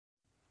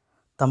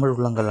தமிழ்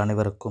உள்ளங்கள்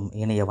அனைவருக்கும்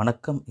இனிய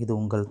வணக்கம். இது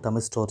உங்கள்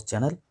தமிழ் ஸ்டோர்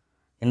சேனல்.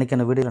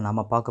 இன்றைக்கான வீடியோவில்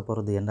நாம் பார்க்க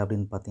போகிறது என்ன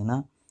அப்படின்னு பார்த்தீங்கன்னா,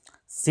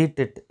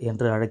 Ctet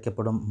என்று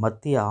அழைக்கப்படும்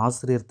மத்திய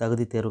ஆசிரியர்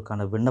தகுதி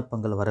தேர்வுக்கான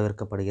விண்ணப்பங்கள்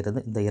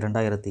வரவேற்கப்படுகிறது இந்த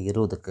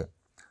 2020க்கு.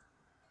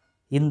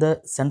 இந்த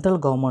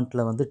சென்ட்ரல்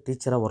கவர்மெண்ட்டில்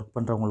டீச்சராக ஒர்க்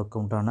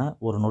பண்ணுறவங்களுக்கு உண்டான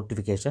ஒரு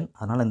நோட்டிஃபிகேஷன்.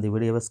 அதனால் இந்த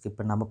வீடியோவை ஸ்கிப்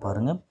பண்ணாமல்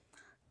பாருங்கள்.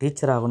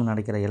 டீச்சர் ஆகணும்னு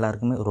நினைக்கிற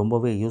எல்லாருக்குமே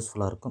ரொம்பவே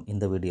யூஸ்ஃபுல்லாக இருக்கும்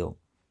இந்த வீடியோ.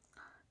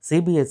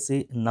 சிபிஎஸ்சி,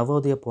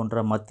 நவோதயா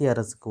போன்ற மத்திய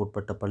அரசுக்கு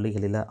உட்பட்ட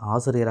பள்ளிகளில்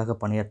ஆசிரியராக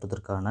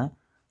பணியாற்றுவதற்கான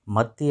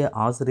மத்திய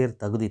ஆசிரியர்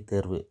தகுதி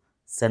தேர்வு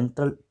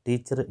சென்ட்ரல்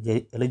டீச்சர்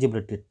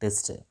எலிஜிபிலிட்டி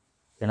டெஸ்ட்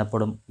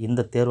எனப்படும்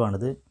இந்த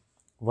தேர்வானது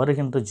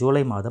வருகின்ற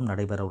ஜூலை மாதம்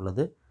நடைபெற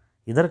உள்ளது.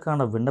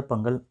 இதற்கான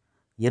விண்ணப்பங்கள்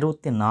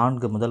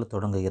 24 முதல்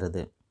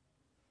தொடங்குகிறது.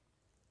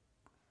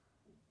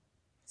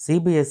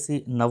 சிபிஎஸ்சி,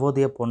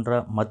 நவோதயா போன்ற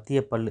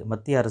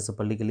மத்திய அரசு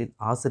பள்ளிகளில்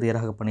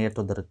ஆசிரியராக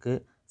பணியாற்றுவதற்கு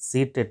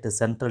Ctet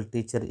central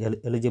teacher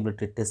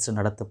eligibility test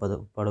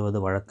நடத்தப்படுவது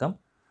வழக்கம்.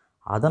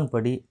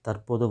 அதன்படி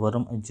தற்போது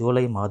வரும்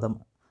ஜூலை மாதம்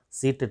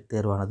Ctet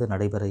தேர்வானது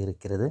நடைபெற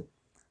இருக்கிறது.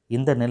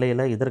 இந்த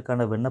நிலையில்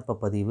இதற்கான விண்ணப்ப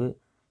பதிவு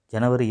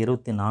ஜனவரி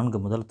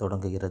 24 முதல்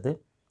தொடங்குகிறது.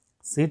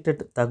 Ctet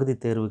தகுதி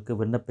தேர்வுக்கு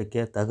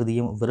விண்ணப்பிக்க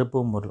தகுதியும்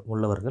விருப்பமும்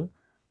உள்ளவர்கள்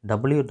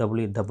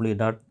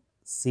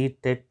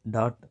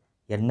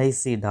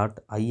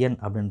www.ctet.nic.in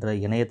அப்படின்ற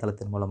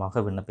இணையதளத்தின் மூலமாக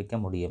விண்ணப்பிக்க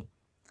முடியும்.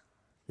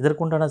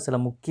 இதற்குண்டான சில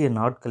முக்கிய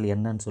நாட்கள்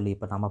என்னன்னு சொல்லி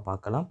இப்போ நாம்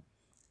பார்க்கலாம்.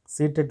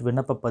 Ctet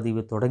விண்ணப்ப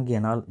பதிவு தொடங்கிய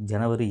நாள்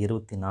ஜனவரி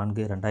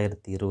 24,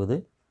 2020.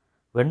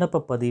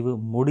 விண்ணப்ப பதிவு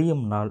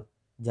முடியும் நாள்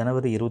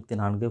ஜனவரி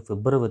 24,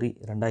 பிப்ரவரி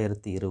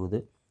 2020.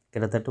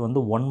 கிட்டத்தட்ட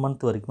 1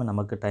 மந்த் வரைக்கும்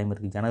நமக்கு டைம்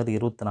இருக்குது. ஜனவரி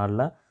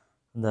 24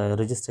 இந்த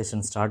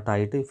ரெஜிஸ்ட்ரேஷன் ஸ்டார்ட்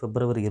ஆகிட்டு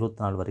பிப்ரவரி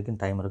 24 வரைக்கும்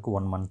டைம் இருக்குது.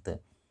 1 மந்த்து.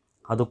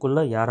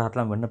 அதுக்குள்ளே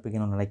யாரெல்லாம்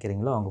விண்ணப்பிக்கணும்னு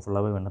நினைக்கிறீங்களோ அவங்க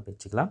ஃபுல்லாகவே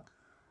விண்ணப்பிச்சுக்கலாம்.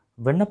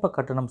 விண்ணப்ப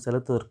கட்டணம்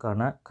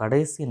செலுத்துவதற்கான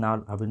கடைசி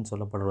நாள் அப்படின்னு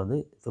சொல்லப்படுவது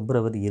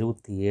பிப்ரவரி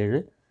 27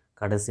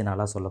 கடைசி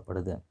நாளாக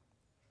சொல்லப்படுது.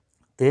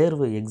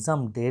 தேர்வு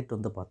எக்ஸாம் டேட்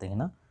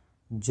பார்த்திங்கன்னா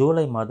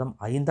ஜூலை மாதம்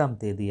 5ஆம்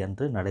தேதி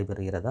அன்று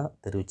நடைபெறுகிறதா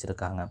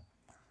தெரிவிச்சிருக்காங்க.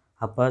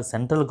 அப்போ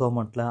சென்ட்ரல்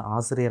கவர்மெண்ட்டில்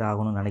ஆசிரியர்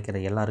ஆகணும்னு நினைக்கிற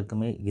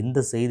எல்லாருக்குமே இந்த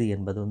செய்தி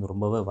என்பது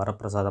ரொம்பவே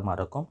வரப்பிரசாதமாக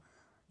இருக்கும்.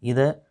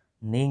 இதை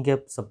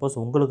நீங்கள்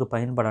சப்போஸ் உங்களுக்கு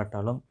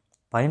பயன்படாட்டாலும்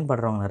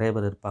பயன்படுறவங்க நிறைய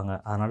பேர் இருப்பாங்க.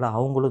 அதனால்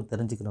அவங்களும்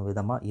தெரிஞ்சுக்கிற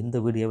விதமாக இந்த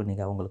வீடியோவை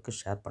நீங்கள் அவங்களுக்கு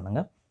ஷேர்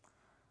பண்ணுங்கள்.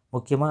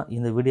 முக்கியமாக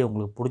இந்த வீடியோ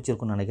உங்களுக்கு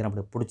பிடிச்சிருக்குன்னு நினைக்கிறேன்.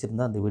 அப்படி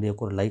பிடிச்சிருந்தால் அந்த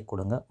வீடியோக்கு ஒரு லைக்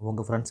கொடுங்க.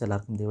 உங்கள் ஃப்ரெண்ட்ஸ்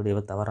எல்லாருக்கும் இந்த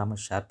வீடியோவை தவறாமல்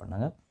ஷேர்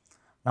பண்ணுங்கள்.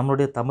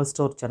 நம்மளுடைய தமிழ்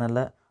ஸ்டோர்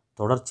சேனலில்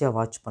தொடர்ச்சியாக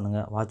வாட்ச்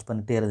பண்ணுங்கள். வாட்ச்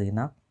பண்ணிகிட்டே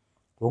இருந்தீங்கன்னா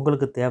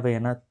உங்களுக்கு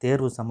தேவையான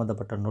தேர்வு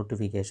சம்மந்தப்பட்ட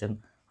நோட்டிஃபிகேஷன்,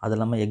 அது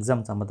இல்லாமல்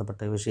எக்ஸாம்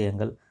சம்மந்தப்பட்ட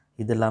விஷயங்கள்,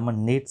 இது இல்லாமல்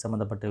நீட்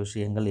சம்மந்தப்பட்ட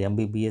விஷயங்கள்,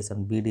 எம்பிபிஎஸ்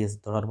அண்ட் பிடிஎஸ்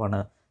தொடர்பான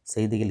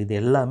செய்திகள், இது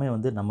எல்லாமே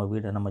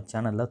நம்ம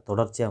சேனலில்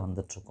தொடர்ச்சியாக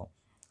வந்துட்டுருக்கோம்.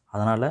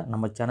 அதனால்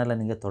நம்ம சேனலை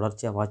நீங்கள்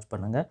தொடர்ச்சியாக வாட்ச்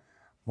பண்ணுங்கள்.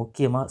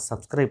 முக்கியமாக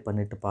சப்ஸ்கிரைப்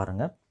பண்ணிவிட்டு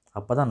பாருங்கள்.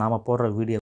 அப்போ தான் நாம் போடுற வீடியோ